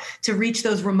out to reach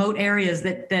those remote areas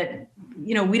that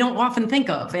we don't often think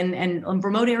of, and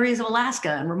remote areas of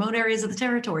Alaska and remote areas of the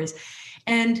territories.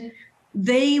 And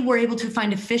they were able to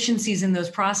find efficiencies in those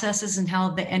processes and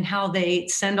how they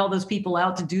send all those people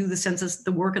out to do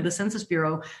the work of the Census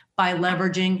Bureau by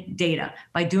leveraging data,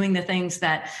 by doing the things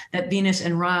that Venus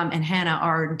and Ram and Hannah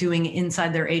are doing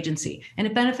inside their agency. And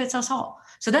it benefits us all.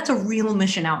 So that's a real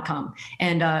mission outcome,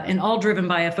 and all driven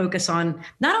by a focus on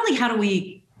not only how do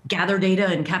we gather data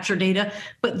and capture data,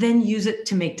 but then use it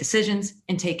to make decisions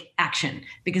and take action,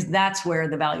 because that's where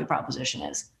the value proposition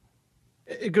is.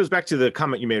 It goes back to the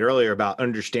comment you made earlier about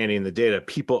understanding the data.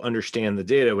 People understand the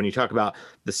data. When you talk about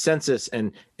the census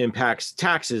and impacts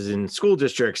taxes in school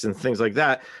districts and things like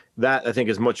that, that I think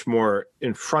is much more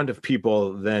in front of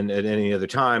people than at any other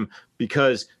time,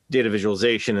 because data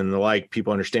visualization and the like,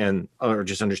 people understand, or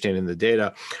just understanding the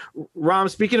data. Ram,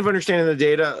 speaking of understanding the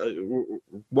data,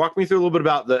 walk me through a little bit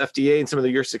about the FDA and some of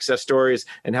your success stories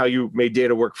and how you made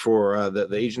data work for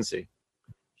the agency.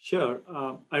 Sure.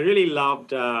 I really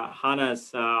loved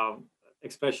Hannah's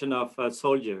expression of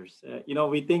soldiers.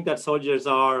 We think that soldiers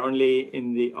are only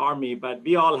in the Army, but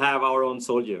we all have our own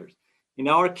soldiers. In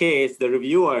our case, the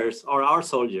reviewers are our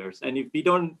soldiers. And if we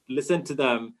don't listen to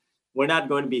them, we're not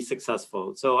going to be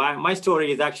successful. So my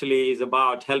story is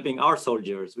about helping our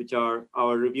soldiers, which are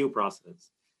our review process,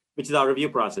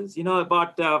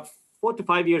 About 4 to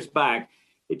 5 years back,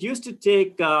 it used to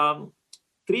take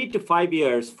 3 to 5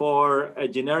 years for a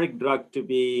generic drug to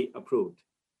be approved.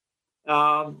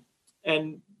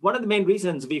 And one of the main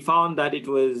reasons we found that it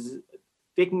was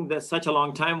taking such a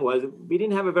long time was we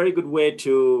didn't have a very good way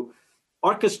to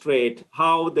orchestrate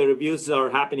how the reviews are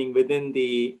happening within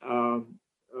the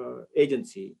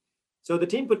agency. So the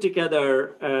team put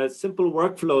together a simple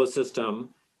workflow system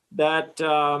that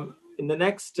in the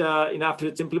next, after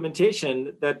its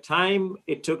implementation, the time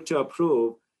it took to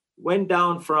approve went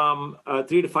down from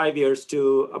 3 to 5 years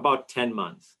to about 10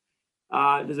 months.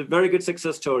 It was a very good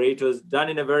success story. It was done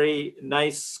in a very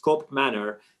nice scoped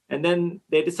manner. And then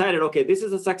they decided, okay, this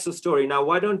is a success story. Now,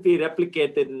 why don't we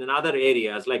replicate it in other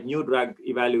areas like new drug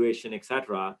evaluation, et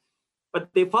cetera? But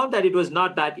they found that it was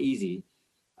not that easy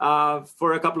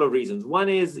for a couple of reasons. One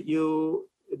is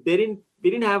we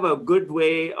didn't have a good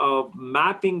way of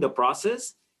mapping the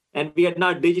process, and we had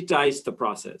not digitized the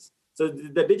process. So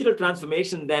the digital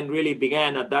transformation then really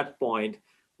began at that point,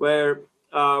 where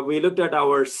we looked at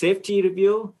our safety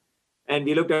review and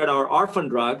we looked at our orphan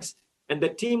drugs, and the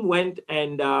team went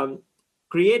and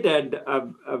created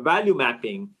a value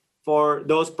mapping for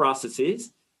those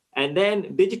processes and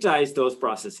then digitized those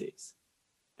processes.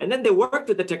 And then they worked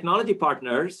with the technology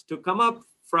partners to come up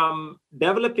from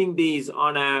developing these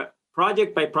on a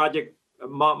project by project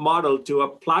model to a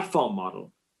platform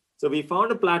model. So we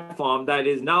found a platform that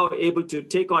is now able to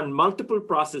take on multiple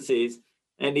processes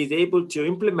and is able to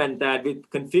implement that with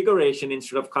configuration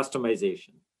instead of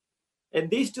customization.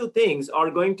 And these two things are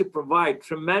going to provide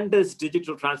tremendous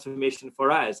digital transformation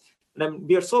for us. And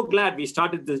we are so glad we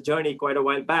started this journey quite a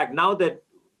while back. Now that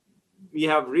we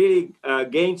have really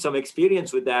gained some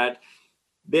experience with that,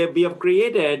 we have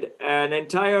created an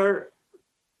entire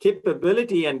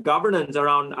capability and governance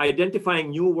around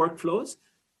identifying new workflows.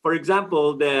 For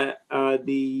example,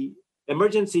 the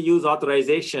emergency use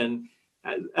authorization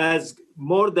has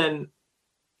more than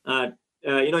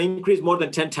increased more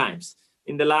than 10 times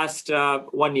in the last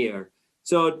 1 year.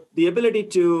 So the ability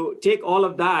to take all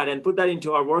of that and put that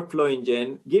into our workflow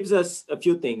engine gives us a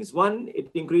few things. One, it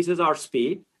increases our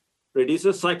speed,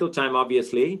 reduces cycle time,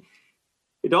 obviously.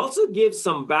 It also gives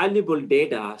some valuable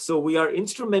data. So we are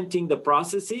instrumenting the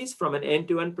processes from an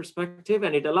end-to-end perspective,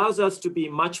 and it allows us to be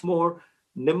much more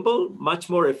nimble, much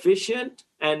more efficient,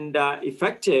 and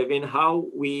effective in how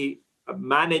we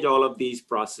manage all of these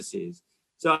processes.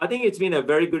 So I think it's been a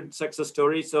very good success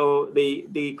story. So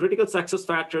the critical success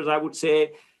factors, I would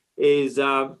say, is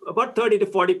about 30 to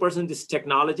 40% is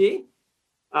technology.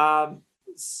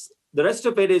 The rest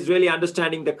of it is really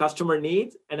understanding the customer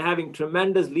needs and having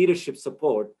tremendous leadership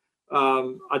support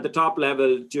at the top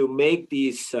level to make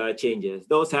these changes.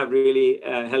 Those have really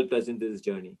helped us in this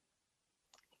journey.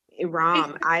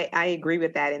 Ram, I agree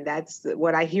with that. And that's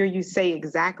what I hear you say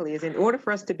exactly, is in order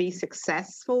for us to be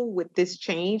successful with this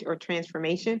change or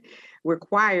transformation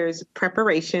requires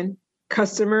preparation,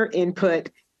 customer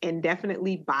input, and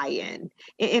definitely buy-in.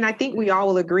 And I think we all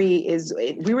will agree is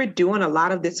we were doing a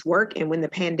lot of this work. And when the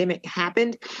pandemic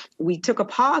happened, we took a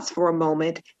pause for a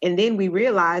moment, and then we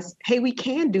realized, hey, we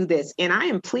can do this. And I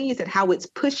am pleased at how it's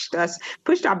pushed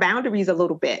our boundaries a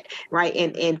little bit, right?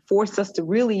 And forced us to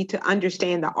really to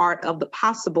understand the art of the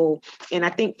possible. And I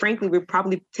think, frankly, we've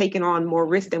probably taken on more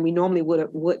risk than we normally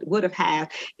would have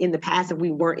had in the past if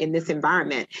we weren't in this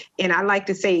environment. And I like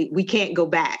to say we can't go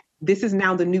back. this is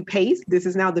now the new pace. This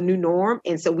is now the new norm.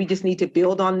 And so we just need to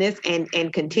build on this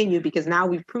and continue, because now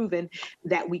we've proven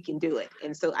that we can do it.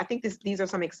 And so I think these are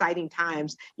some exciting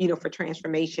times, for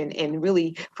transformation and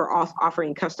really for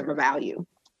offering customer value.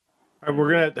 All right,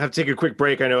 we're going to have to take a quick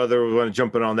break. I know others want to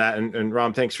jump in on that. And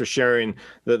Ram, thanks for sharing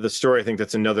the story. I think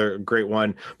that's another great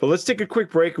one. But let's take a quick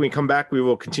break. When we come back, we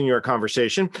will continue our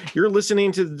conversation. You're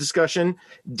listening to the discussion,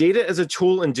 Data as a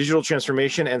Tool in Digital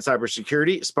Transformation and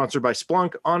Cybersecurity, sponsored by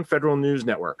Splunk on Federal News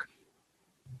Network.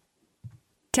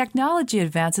 Technology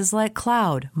advances like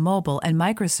cloud, mobile, and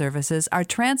microservices are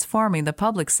transforming the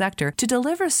public sector to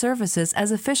deliver services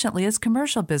as efficiently as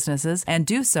commercial businesses and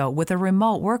do so with a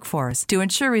remote workforce. To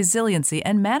ensure resiliency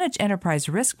and manage enterprise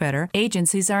risk better,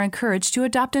 agencies are encouraged to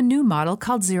adopt a new model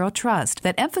called Zero Trust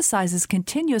that emphasizes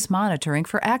continuous monitoring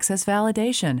for access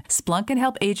validation. Splunk can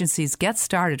help agencies get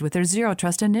started with their Zero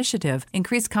Trust initiative,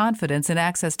 increase confidence in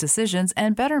access decisions,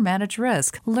 and better manage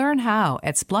risk. Learn how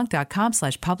at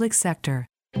splunk.com/public sector.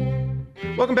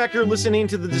 Welcome back. You're listening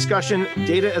to the discussion,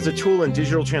 Data as a Tool in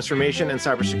Digital Transformation and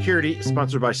Cybersecurity,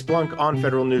 sponsored by Splunk on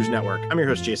Federal News Network. I'm your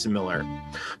host, Jason Miller.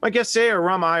 My guests today are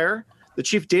Ram Iyer, the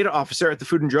Chief Data Officer at the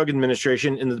Food and Drug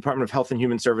Administration in the Department of Health and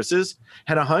Human Services,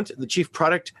 Hannah Hunt, the Chief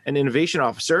Product and Innovation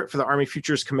Officer for the Army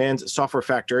Futures Command's Software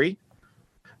Factory,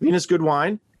 Venus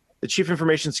Goodwine, the Chief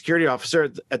Information Security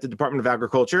Officer at the Department of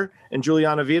Agriculture, and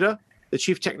Juliana Vida, the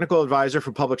Chief Technical Advisor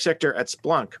for Public Sector at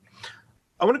Splunk.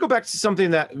 I want to go back to something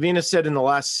that Venus said in the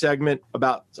last segment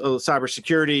about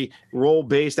cybersecurity,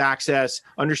 role-based access,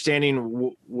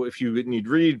 understanding if you need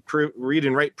read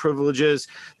and write privileges.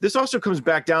 This also comes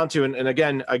back down to, and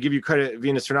again, I give you credit,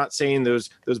 Venus, for not saying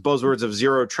those buzzwords of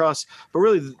zero trust, but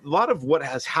really a lot of what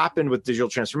has happened with digital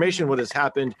transformation, what has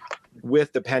happened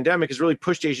with the pandemic has really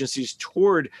pushed agencies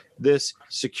toward this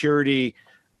security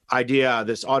idea,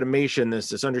 this automation,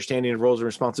 this understanding of roles and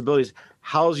responsibilities.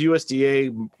 How's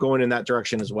USDA going in that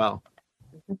direction as well?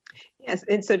 Yes,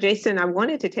 and so Jason, I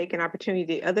wanted to take an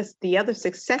opportunity. The other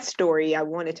success story I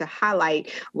wanted to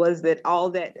highlight was that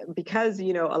because a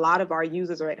lot of our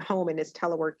users are at home in this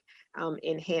telework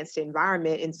enhanced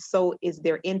environment, and so is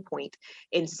their endpoint.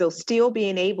 And so still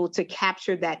being able to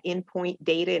capture that endpoint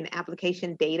data and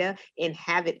application data and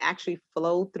have it actually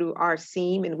flow through our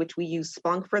SIEM, in which we use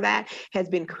Splunk for that, has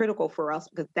been critical for us,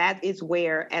 because that is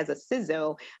where, as a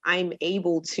CISO, I'm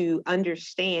able to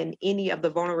understand any of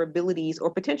the vulnerabilities or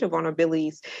potential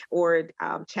vulnerabilities or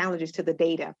challenges to the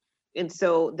data. And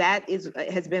so that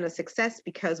has been a success,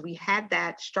 because we had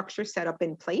that structure set up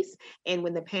in place. And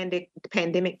when the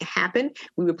pandemic happened,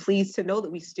 we were pleased to know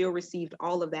that we still received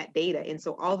all of that data. And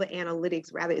so all the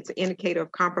analytics, rather it's an indicator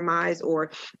of compromise,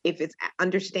 or if it's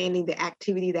understanding the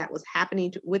activity that was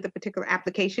happening with a particular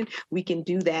application, we can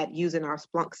do that using our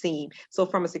Splunk SIEM. So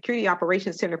from a security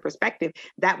operations center perspective,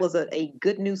 that was a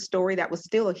good news story. That was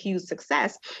still a huge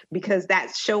success, because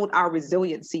that showed our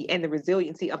resiliency and the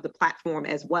resiliency of the platform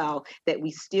as well, that we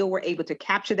still were able to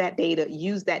capture that data,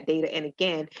 use that data, and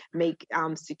again, make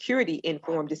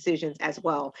security-informed decisions as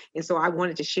well. And so I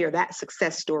wanted to share that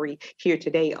success story here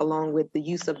today, along with the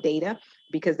use of data,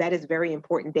 because that is very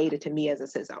important data to me as a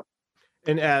CISO.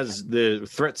 And as the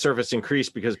threat surface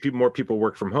increased, because more people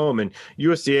work from home, and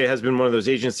USDA has been one of those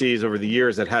agencies over the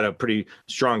years that had a pretty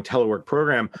strong telework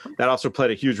program, that also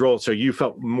played a huge role. So you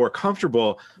felt more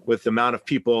comfortable with the amount of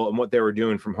people and what they were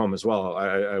doing from home as well,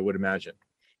 I would imagine.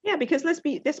 Yeah, because let's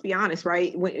be honest,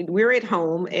 right? We're at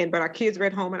home, but our kids are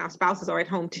at home and our spouses are at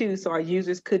home too, so our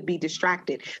users could be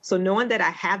distracted. So knowing that I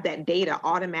have that data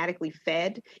automatically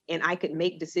fed and I could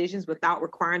make decisions without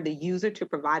requiring the user to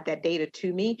provide that data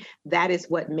to me, that is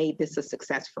what made this a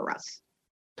success for us.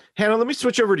 Hannah, let me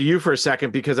switch over to you for a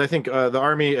second, because I think the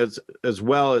Army as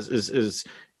well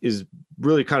is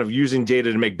really kind of using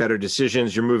data to make better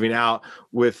decisions. You're moving out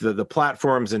with the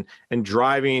platforms and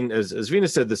driving, as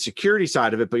Venus said, the security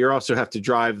side of it, but you also have to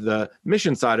drive the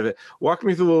mission side of it. Walk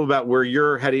me through a little about where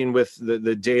you're heading with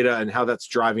the data and how that's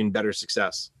driving better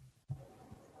success.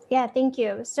 Yeah, thank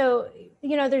you. So,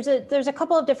 there's a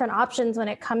couple of different options when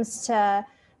it comes to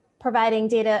providing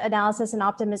data analysis and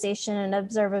optimization and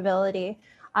observability.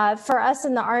 For us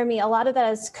in the Army, a lot of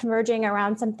that is converging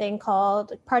around something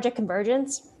called Project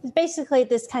Convergence. It's basically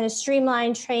this kind of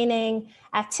streamlined training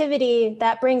activity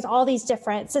that brings all these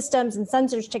different systems and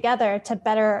sensors together to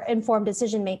better inform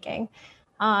decision making.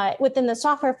 Within the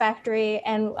software factory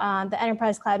and the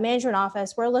Enterprise Cloud Management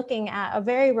Office, we're looking at a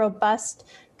very robust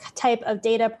type of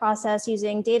data process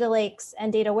using data lakes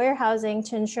and data warehousing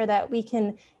to ensure that we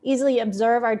can easily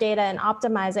observe our data and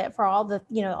optimize it for all the,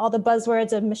 all the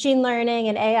buzzwords of machine learning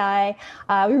and AI.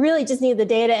 We really just need the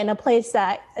data in a place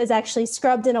that is actually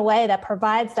scrubbed in a way that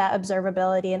provides that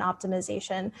observability and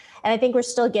optimization. And I think we're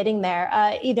still getting there.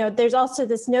 There's also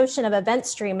this notion of event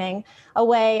streaming, a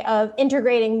way of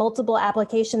integrating multiple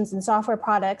applications and software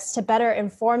products to better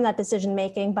inform that decision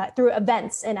making, but through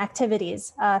events and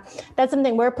activities. That's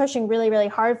something we're pushing really, really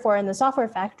hard for in the software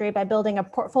factory by building a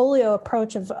portfolio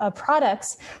approach of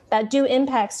products that do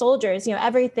impact soldiers.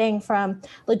 Everything from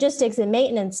logistics and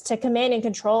maintenance to command and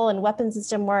control and weapon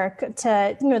system work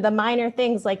to the minor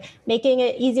things like making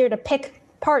it easier to pick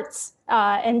parts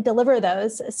and deliver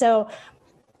those. So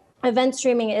event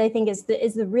streaming, I think,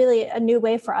 is really a new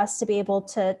way for us to be able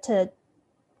to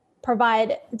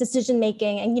provide decision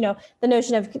making, and the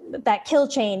notion of that kill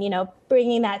chain,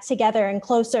 bringing that together and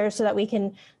closer so that we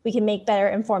can make better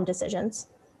informed decisions.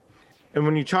 And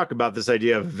when you talk about this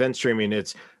idea of event streaming,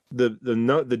 it's the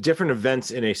different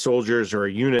events in a soldier's or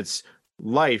a unit's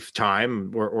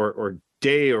lifetime or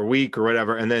day or week or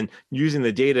whatever, and then using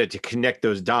the data to connect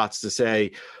those dots to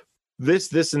say,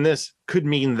 this, and this could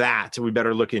mean that, so we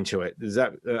better look into it. Is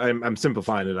that, I'm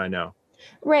simplifying it, I know.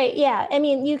 Right, yeah. I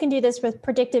mean, you can do this with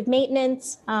predictive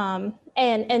maintenance and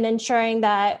ensuring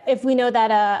that if we know that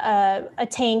a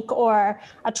tank or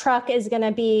a truck is going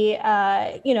to be,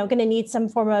 going to need some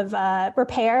form of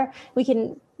repair, we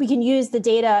can use the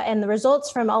data and the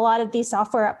results from a lot of these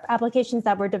software applications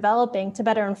that we're developing to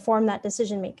better inform that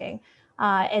decision making.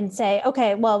 And say,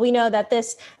 okay, well, we know that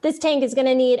this tank is going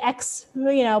to need X,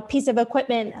 piece of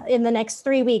equipment in the next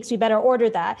 3 weeks. We better order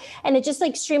that. And it just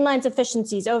streamlines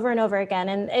efficiencies over and over again.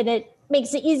 And it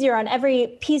makes it easier on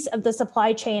every piece of the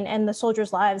supply chain and the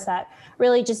soldiers' lives that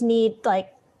really just need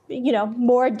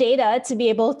more data to be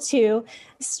able to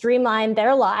streamline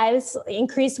their lives,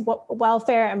 increase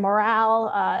welfare and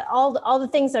morale, all the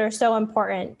things that are so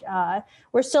important.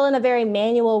 We're still in a very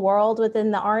manual world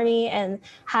within the Army, and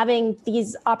having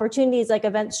these opportunities like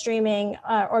event streaming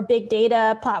or big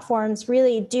data platforms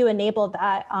really do enable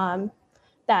that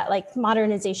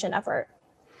modernization effort.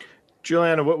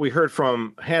 Juliana, what we heard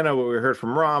from Hannah, what we heard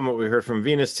from Ram, what we heard from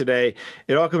Venus today,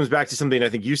 it all comes back to something I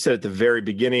think you said at the very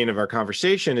beginning of our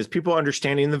conversation, is people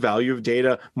understanding the value of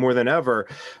data more than ever.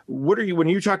 When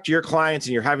you talk to your clients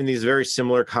and you're having these very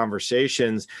similar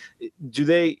conversations,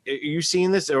 are you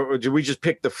seeing this, or do we just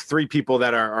pick the three people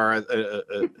that are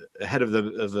ahead of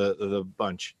the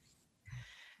bunch?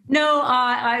 No,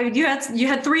 you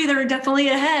had three that are definitely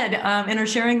ahead and are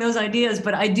sharing those ideas,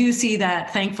 but I do see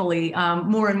that, thankfully,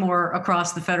 more and more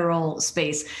across the federal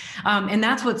space. And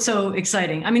that's what's so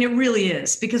exciting. I mean, it really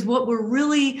is, because what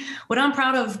I'm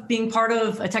proud of being part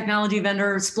of a technology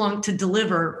vendor, Splunk, to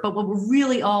deliver, but what we're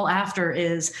really all after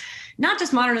is not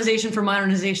just modernization for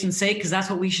modernization's sake, because that's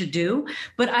what we should do,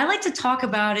 but I like to talk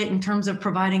about it in terms of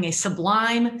providing a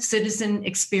sublime citizen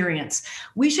experience.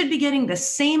 We should be getting the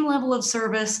same level of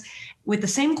service with the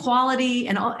same quality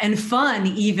and fun,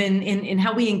 even in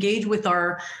how we engage with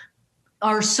our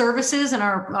services and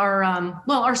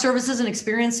our services and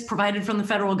experience provided from the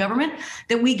federal government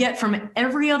that we get from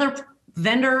every other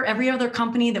vendor, every other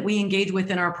company that we engage with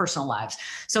in our personal lives.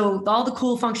 So all the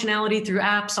cool functionality through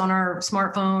apps on our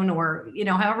smartphone, or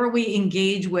however we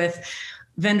engage with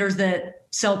vendors that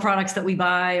sell products that we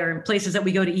buy or places that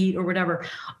we go to eat or whatever,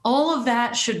 all of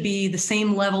that should be the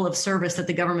same level of service that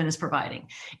the government is providing.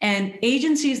 And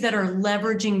agencies that are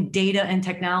leveraging data and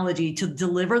technology to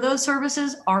deliver those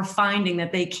services are finding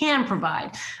that they can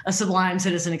provide a sublime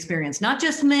citizen experience. Not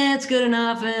just, it's good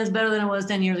enough and it's better than it was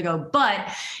 10 years ago,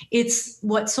 but it's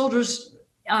what soldiers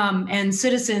and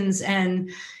citizens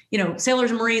and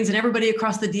sailors and Marines and everybody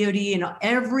across the DoD and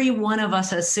every one of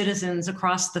us as citizens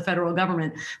across the federal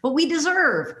government, what we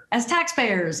deserve as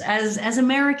taxpayers, as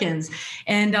Americans.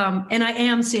 And I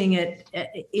am seeing it.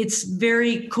 It's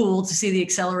very cool to see the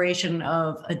acceleration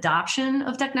of adoption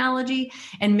of technology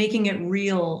and making it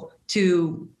real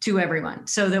to everyone,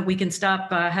 so that we can stop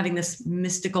having this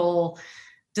mystical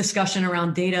discussion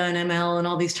around data and ML and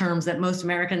all these terms that most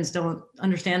Americans don't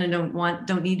understand and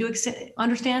don't need to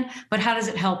understand. But how does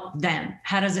it help them?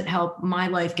 How does it help my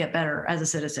life get better as a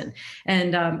citizen?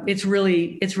 And it's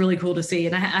really cool to see.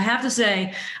 And I have to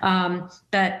say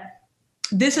that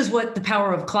this is what the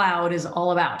power of cloud is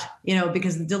all about,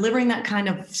 because delivering that kind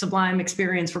of sublime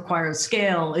experience requires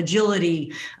scale,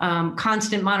 agility,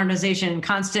 constant modernization,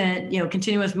 constant,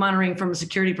 continuous monitoring from a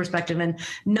security perspective. And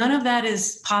none of that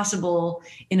is possible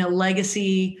in a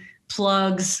legacy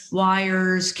plugs,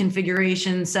 wires,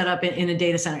 configuration set up in a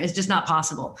data center. It's just not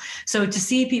possible. So to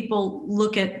see people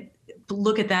look at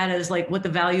that as like what the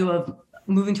value of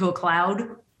moving to a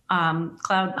cloud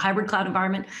hybrid cloud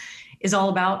environment is all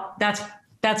about. That's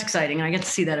exciting. And I get to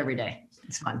see that every day.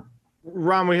 It's fun.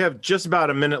 Ron, we have just about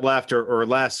a minute left or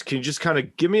less. Can you just kind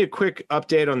of give me a quick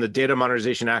update on the data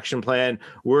modernization action plan?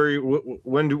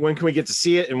 When can we get to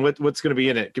see it, and what's going to be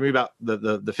in it? Give me about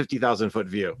the 50,000-foot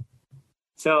view.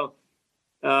 So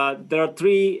there are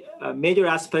three major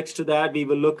aspects to that. We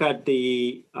will look at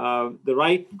the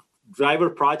right driver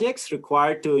projects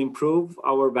required to improve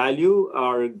our value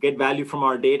or get value from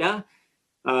our data.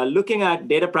 Looking at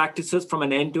data practices from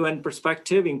an end-to-end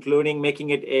perspective, including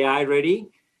making it AI ready.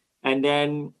 And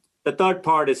then the third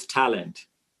part is talent.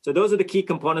 So those are the key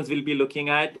components we'll be looking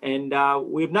at. And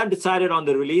we've not decided on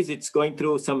the release. It's going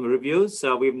through some reviews.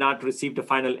 We've not received a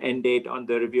final end date on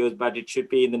the reviews, but it should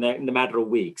be in the matter of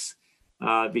weeks.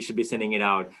 We should be sending it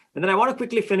out. And then I want to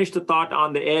quickly finish the thought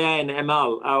on the AI and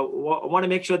ML. I want to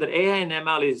make sure that AI and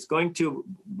ML is going to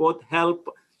both help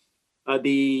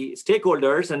the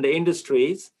stakeholders and the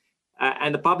industries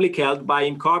and the public health by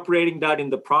incorporating that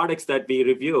in the products that we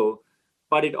review.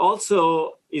 But it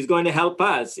also is going to help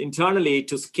us internally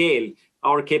to scale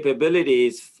our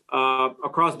capabilities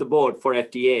across the board for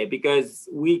FDA, because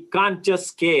we can't just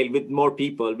scale with more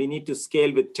people. We need to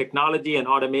scale with technology and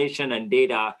automation and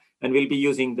data, and we'll be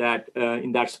using that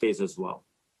in that space as well.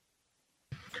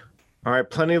 All right,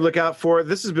 plenty to look out for.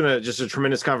 This has been just a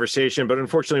tremendous conversation, but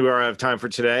unfortunately we are out of time for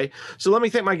today. So let me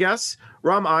thank my guests.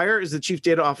 Ram Iyer is the Chief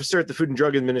Data Officer at the Food and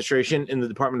Drug Administration in the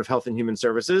Department of Health and Human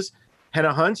Services.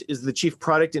 Hannah Hunt is the Chief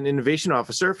Product and Innovation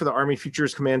Officer for the Army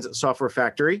Futures Command's Software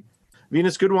Factory.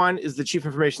 Venus Goodwine is the Chief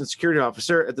Information Security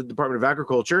Officer at the Department of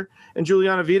Agriculture. And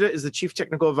Juliana Vida is the Chief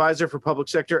Technical Advisor for Public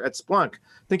Sector at Splunk.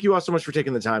 Thank you all so much for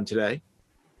taking the time today.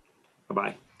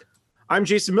 Bye-bye. I'm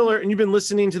Jason Miller, and you've been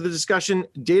listening to the discussion,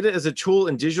 Data as a Tool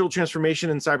in Digital Transformation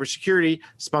and Cybersecurity,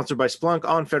 sponsored by Splunk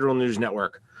on Federal News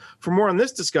Network. For more on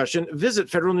this discussion, visit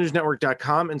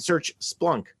federalnewsnetwork.com and search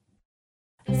Splunk.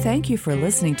 Thank you for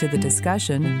listening to the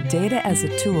discussion, Data as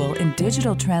a Tool in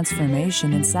Digital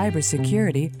Transformation and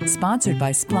Cybersecurity, sponsored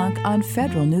by Splunk on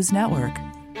Federal News Network.